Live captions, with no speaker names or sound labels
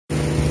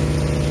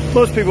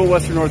Most people in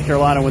Western North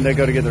Carolina, when they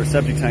go to get their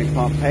septic tank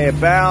pump, pay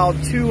about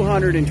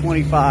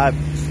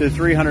 $225 to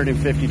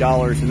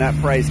 $350, and that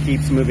price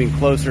keeps moving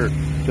closer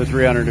to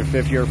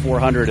 $350 or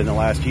 $400 in the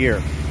last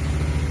year.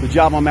 The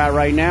job I'm at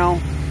right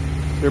now,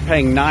 they're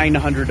paying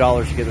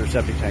 $900 to get their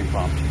septic tank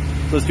pumped.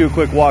 So let's do a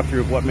quick walkthrough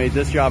of what made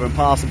this job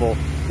impossible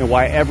and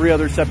why every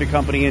other septic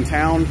company in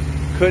town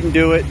couldn't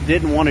do it,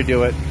 didn't want to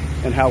do it,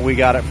 and how we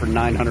got it for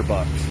 900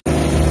 bucks.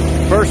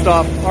 First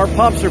off, our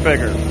pumps are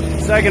bigger.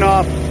 Second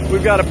off,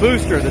 we've got a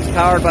booster that's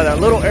powered by that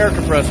little air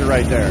compressor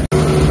right there.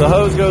 The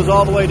hose goes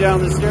all the way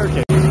down this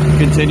staircase,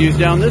 continues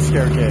down this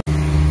staircase,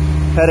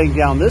 heading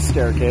down this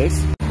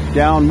staircase,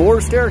 down more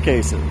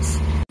staircases,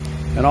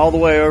 and all the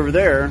way over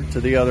there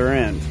to the other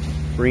end,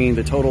 bringing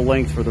the total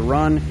length for the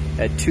run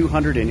at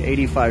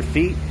 285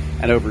 feet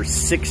and over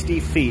 60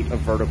 feet of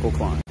vertical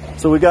climb.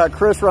 So we got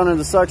Chris running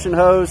the suction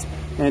hose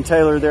and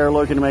Taylor there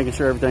looking to making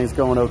sure everything's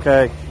going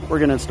okay. We're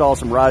going to install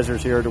some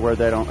risers here to where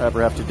they don't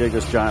ever have to dig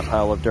this giant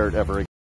pile of dirt ever again.